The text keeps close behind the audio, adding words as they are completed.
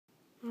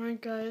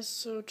Alright guys,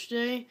 so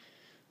today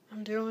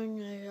I'm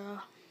doing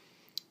a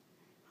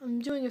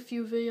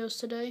few videos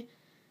today,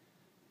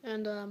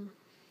 and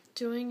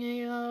doing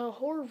a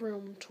horror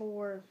room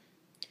tour.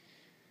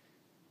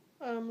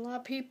 A lot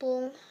of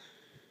people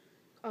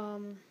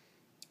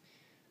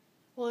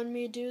wanted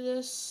me to do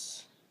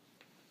this,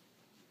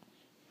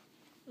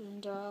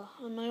 and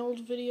on my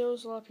old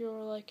videos a lot of people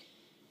were like,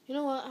 you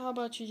know what, how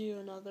about you do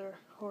another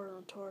horror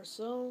room tour?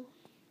 So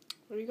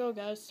there you go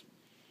guys.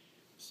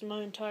 This is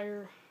my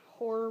entire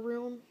horror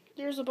room.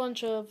 There's a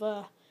bunch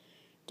of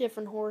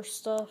different horror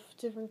stuff,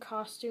 different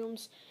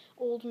costumes,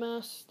 old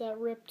masks that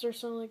ripped or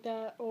something like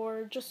that,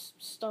 or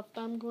just stuff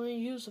that I'm going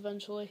to use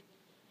eventually.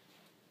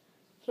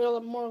 So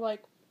they're more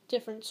like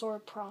different sort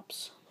of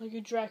props, like a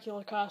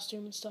Dracula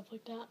costume and stuff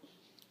like that.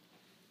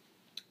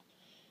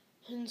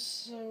 And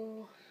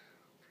so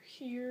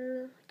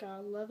here, got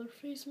a leather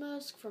face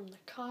mask from the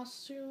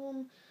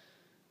costume,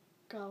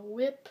 got a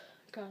whip,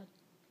 got a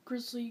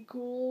Grizzly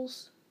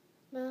Ghouls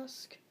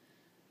mask,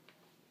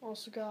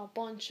 also got a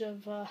bunch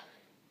of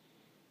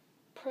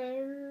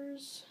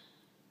prayers,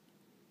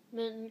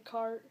 mint and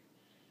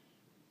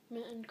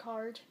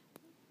card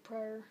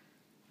prayer,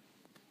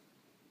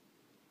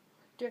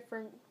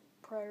 different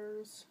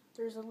prayers.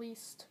 There's at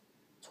least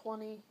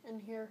 20 in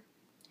here,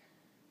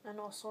 and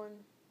also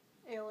an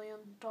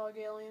Alien, Dog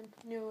Alien,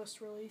 newest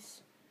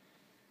release.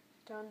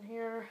 Down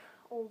here,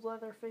 old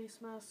leather face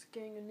mask,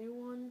 getting a new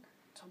one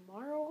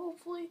tomorrow,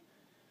 hopefully.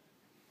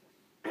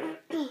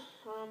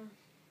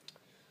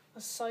 A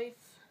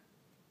scythe,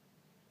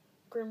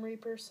 Grim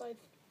Reaper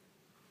scythe.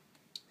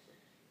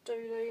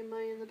 WWE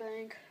Money in the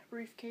Bank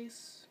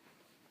briefcase.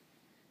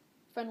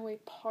 Fenway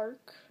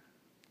Park.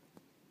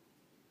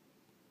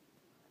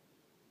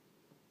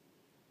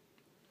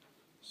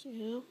 So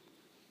yeah.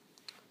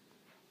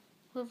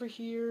 Over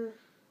here,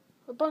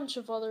 a bunch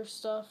of other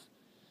stuff.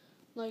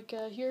 Like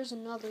here's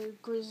another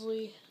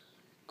Grizzly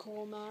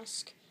Ghoul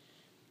mask.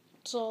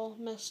 It's all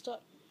messed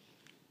up.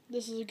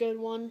 This is a good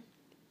one.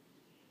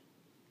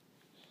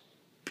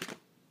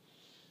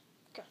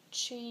 Got a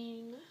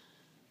chain.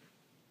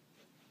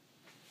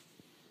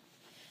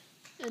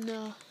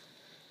 And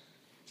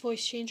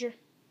voice changer.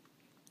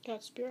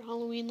 Got Spirit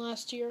Halloween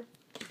last year.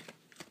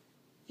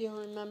 If you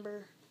don't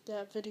remember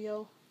that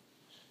video.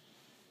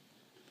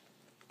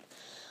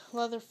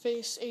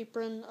 Leatherface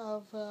apron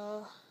of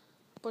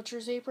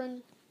Butcher's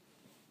apron.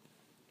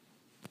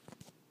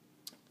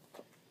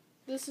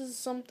 This is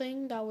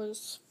something that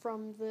was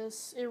from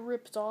this. It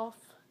ripped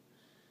off.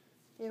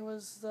 It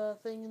was the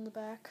thing in the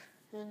back.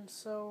 And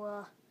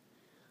so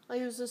I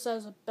use this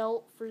as a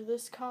belt for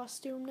this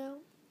costume now.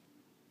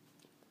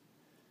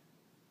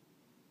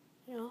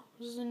 Yeah,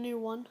 this is a new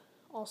one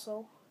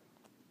also.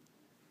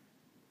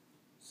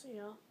 So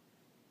yeah.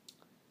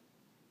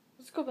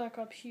 Let's go back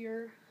up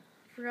here.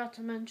 Forgot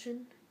to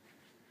mention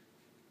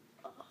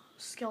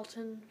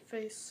skeleton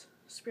face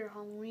Spirit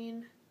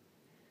Halloween.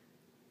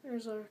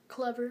 There's a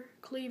cleaver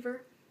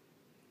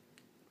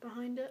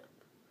behind it.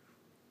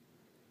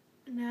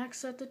 An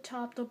axe at the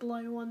top, the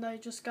bloody one that I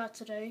just got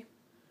today.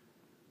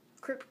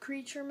 Crypt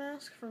Creature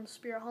mask from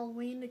Spirit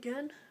Halloween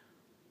again.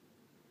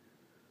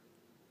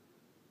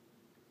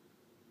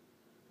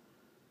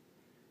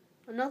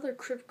 Another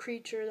Crypt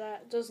Creature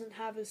that doesn't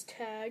have his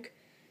tag.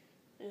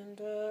 And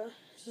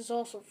this is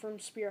also from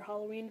Spirit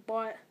Halloween,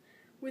 but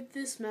with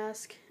this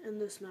mask and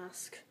this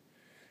mask.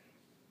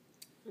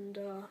 And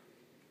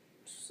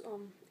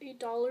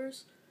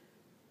 $8.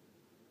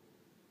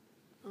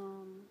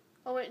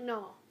 Oh wait,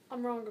 no,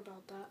 I'm wrong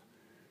about that.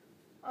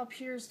 Up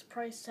here's the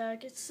price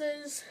tag. It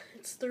says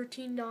it's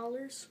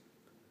 $13.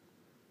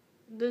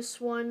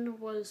 This one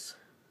was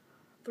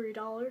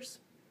 $3.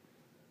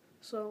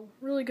 So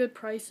really good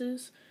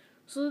prices.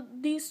 So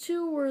these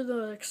two were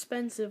the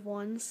expensive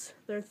ones.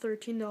 They're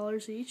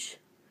 $13 each.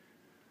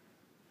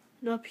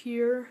 And up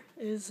here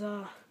is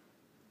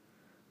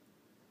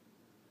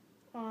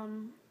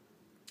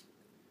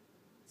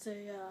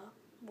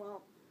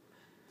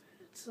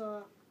it's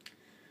an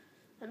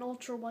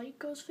ultra white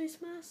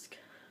Ghostface mask.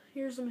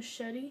 Here's a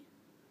machete,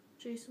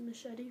 Jason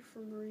Machete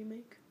from the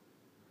remake.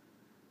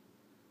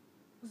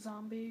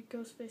 Zombie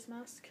Ghostface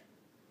mask,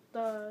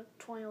 the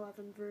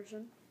 2011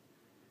 version,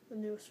 the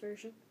newest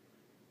version.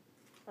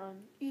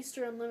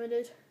 Easter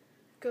Unlimited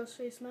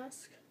Ghostface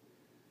mask.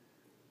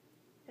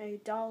 A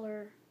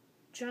Dollar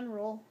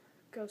General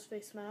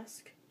Ghostface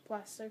mask,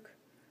 plastic.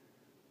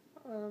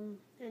 An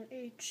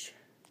H2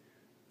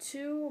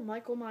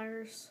 Michael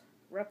Myers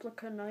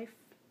replica knife.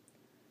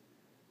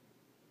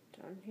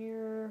 Down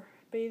here,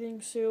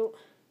 bathing suit.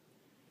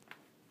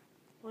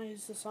 Why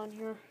is this on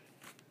here?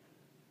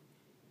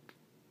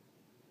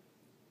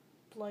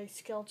 Bloody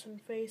skeleton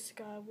face,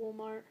 guy at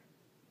Walmart.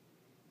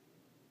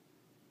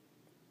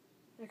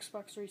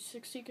 Xbox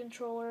 360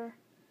 controller.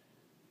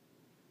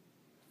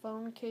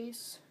 Phone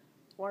case,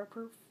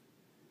 waterproof.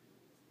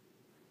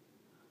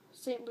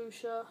 St.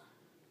 Lucia.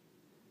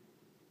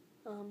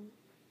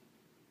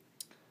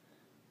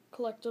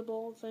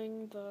 Collectible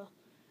thing,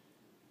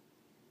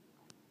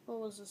 what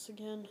was this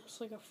again? It's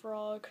like a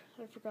frog.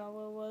 I forgot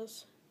what it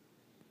was.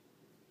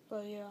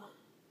 But yeah,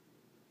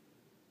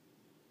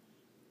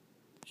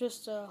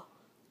 just a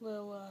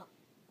little,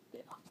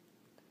 yeah.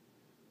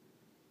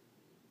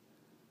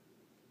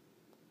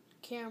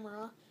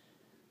 Camera.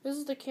 This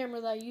is the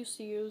camera that I used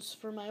to use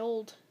for my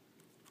old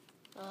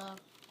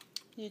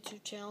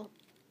YouTube channel.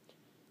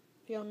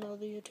 If you don't know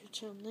the YouTube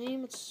channel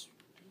name, it's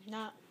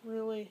not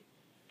really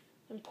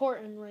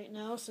important right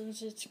now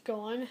since it's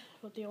gone.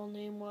 But the old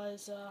name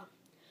was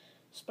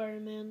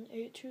Spider-Man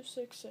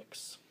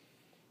 8266.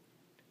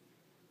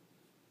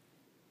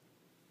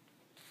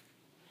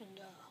 And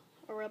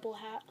a Rebel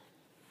hat.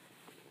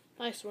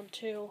 Nice one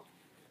too.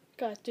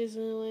 Got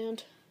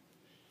Disneyland.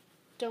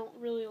 Don't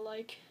really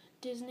like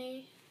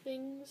Disney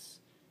things,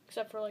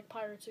 except for like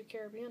Pirates of the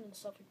Caribbean and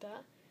stuff like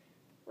that.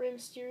 Rey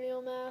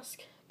Mysterio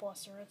mask.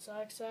 Boston Red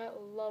Sox hat.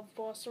 Love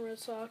Boston Red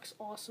Sox.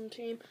 Awesome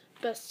team.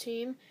 Best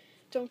team.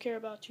 Don't care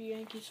about you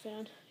Yankees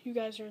fan. You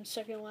guys are in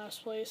second and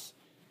last place.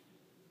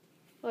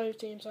 Other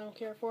teams I don't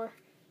care for.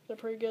 They're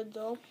pretty good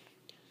though.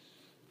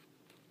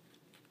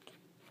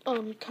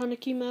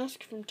 Kaneki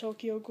mask from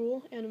Tokyo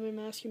Ghoul. Anime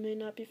mask, you may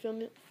not be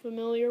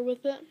familiar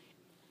with it.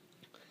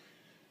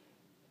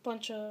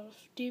 Bunch of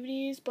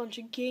DVDs, bunch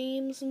of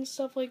games and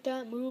stuff like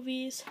that,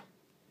 movies.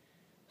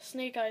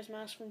 Snake Eyes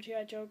mask from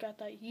G.I. Joe, got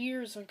that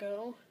years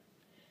ago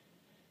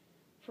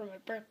for my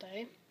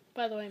birthday.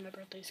 By the way, my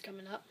birthday's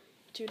coming up.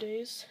 2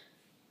 days.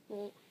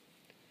 Well,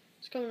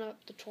 it's coming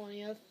up the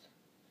 20th.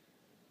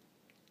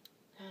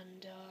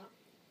 And,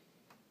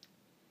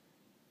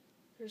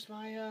 there's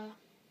my,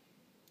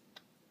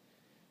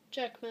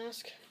 Jack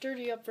mask.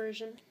 Dirty up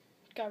version.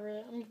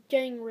 I'm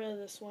getting rid of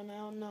this one, I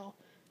don't know.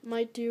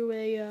 Might do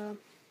a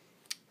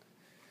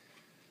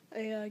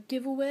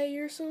giveaway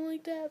or something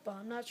like that, but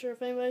I'm not sure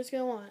if anybody's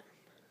gonna want it.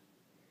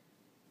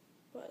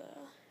 But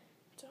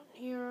down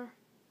here,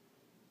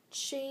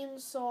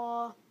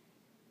 chainsaw.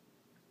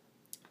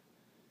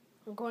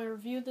 I'm going to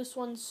review this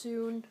one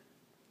soon.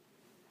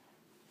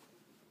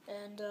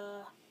 And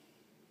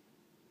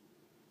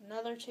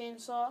another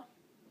chainsaw.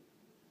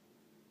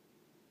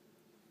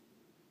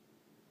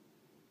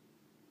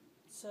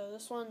 So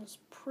this one's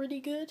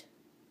pretty good.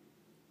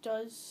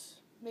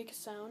 Does make a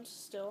sound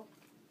still.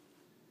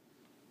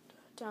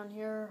 Down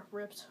here,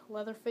 ripped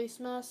Leatherface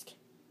mask.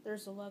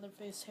 There's the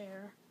Leatherface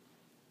hair.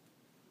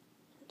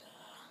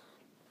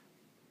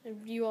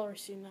 And you already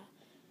seen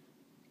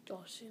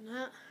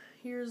that.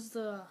 Here's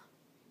the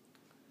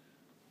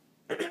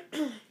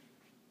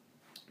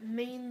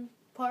main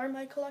part of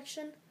my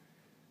collection.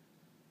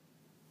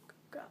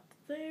 Got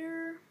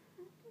there.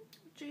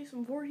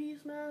 Jason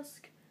Voorhees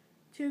mask.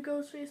 2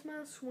 Ghostface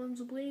masks.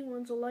 One's a bling,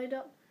 one's a light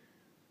up.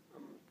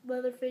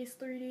 Leatherface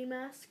 3D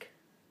mask.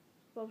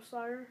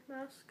 Bulbasaur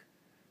mask.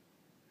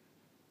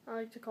 I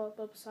like to call it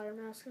Bulbasaur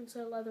mask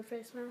instead of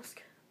Leatherface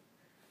mask.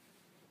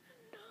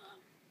 And,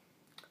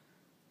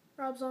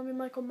 Rob Zombie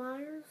Michael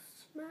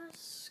Myers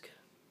mask.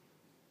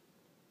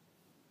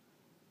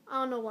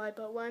 I don't know why,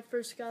 but when I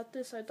first got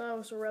this, I thought it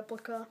was a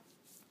replica.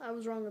 I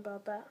was wrong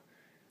about that.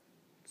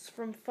 It's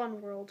from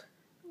Fun World.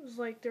 It was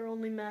like their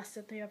only mask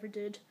that they ever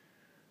did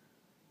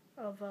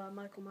of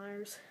Michael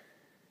Myers.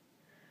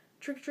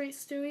 Trick or Treat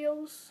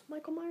Studios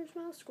Michael Myers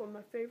mask, one of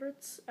my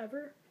favorites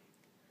ever.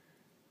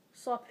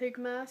 Saw Pig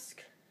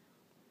mask.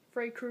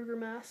 Freddy Krueger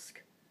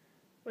mask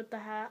with the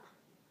hat.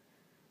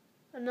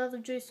 Another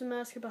Jason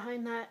mask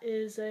behind that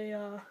is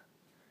a,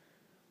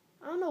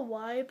 I don't know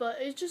why, but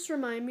it just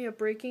reminded me of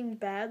Breaking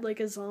Bad, like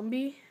a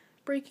zombie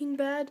Breaking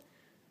Bad.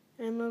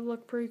 And it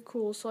looked pretty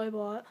cool, so I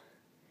bought it.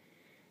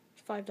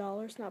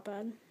 $5, not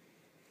bad.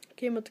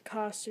 Came with the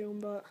costume,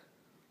 but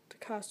the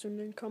costume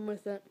didn't come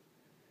with it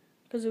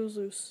because it was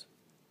loose.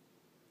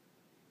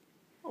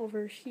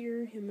 Over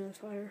here,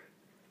 humidifier.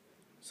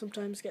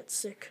 Sometimes get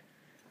sick.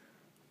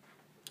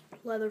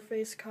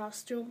 Leatherface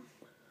costume.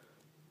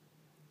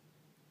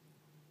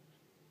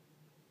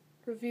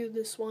 Reviewed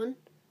this one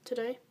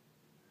today.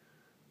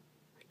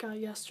 I got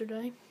it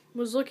yesterday.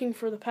 Was looking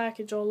for the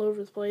package all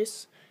over the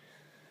place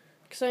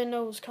because I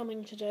know it was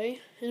coming today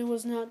and it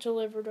was not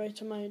delivered right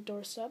to my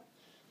doorstep.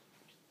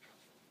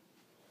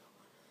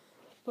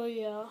 But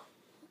yeah.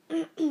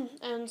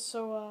 And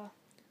so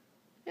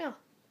yeah.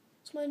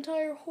 It's my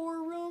entire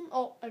horror room.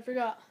 Oh, I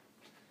forgot.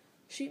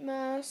 Sheet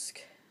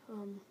mask.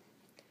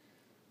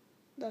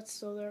 That's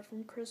still there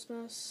from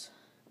Christmas.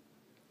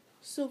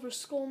 Silver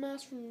skull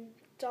mask from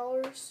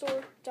Dollar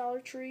Store, Dollar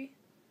Tree.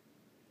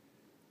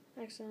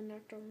 Accidentally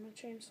knocked over my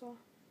chainsaw.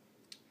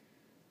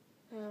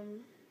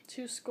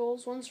 2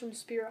 skulls. One's from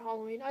Spirit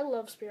Halloween. I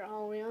love Spirit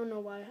Halloween. I don't know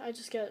why. I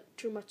just get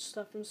too much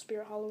stuff from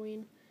Spirit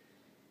Halloween.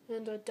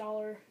 And a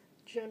Dollar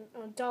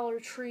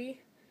Tree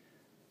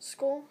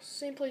skull.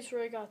 Same place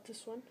where I got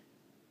this one.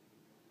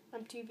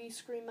 MTV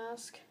Scream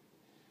mask.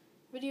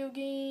 Video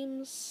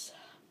games.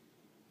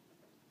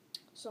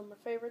 Some of my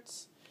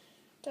favorites.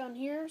 Down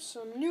here,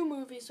 some new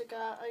movies I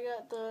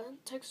got the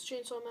Texas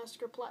Chainsaw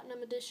Massacre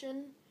Platinum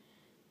Edition,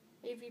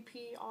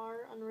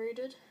 AVP-R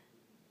unrated,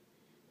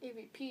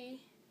 AVP,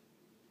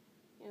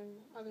 and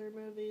other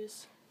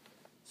movies,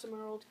 some of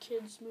our old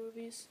kids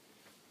movies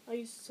I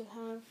used to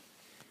have.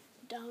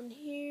 Down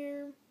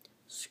here,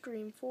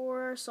 Scream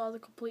 4, saw the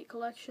complete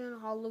collection,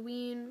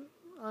 Halloween,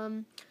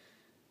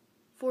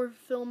 4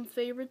 film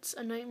favorites,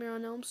 A Nightmare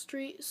on Elm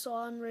Street,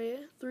 Saw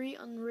 3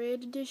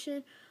 Unrated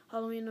Edition,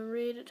 Halloween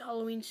Unrated,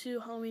 Halloween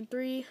 2, Halloween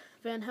 3,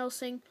 Van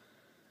Helsing,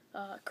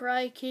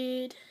 Cry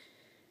Kid,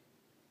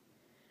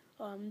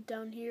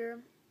 down here,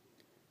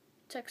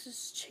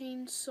 Texas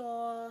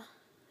Chainsaw,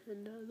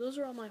 and those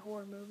are all my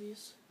horror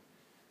movies.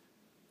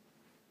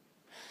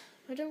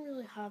 I don't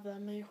really have that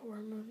many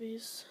horror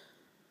movies.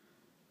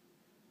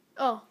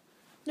 Oh,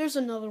 there's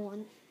another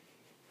one.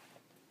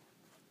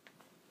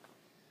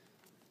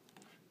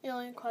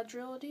 Alien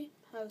Quadrilogy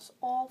has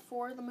all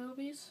 4 of the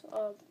movies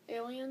of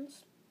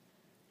Aliens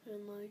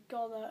and like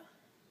all that.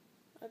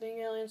 I think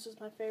Aliens is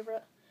my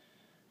favorite,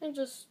 and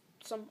just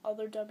some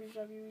other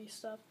WWE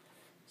stuff.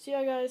 So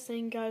yeah, guys,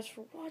 thank you guys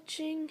for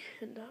watching,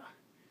 and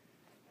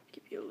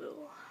give you a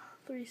little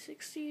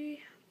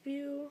 360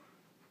 view.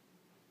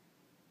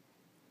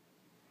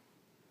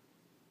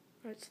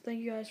 Alright, so thank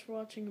you guys for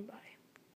watching, and bye.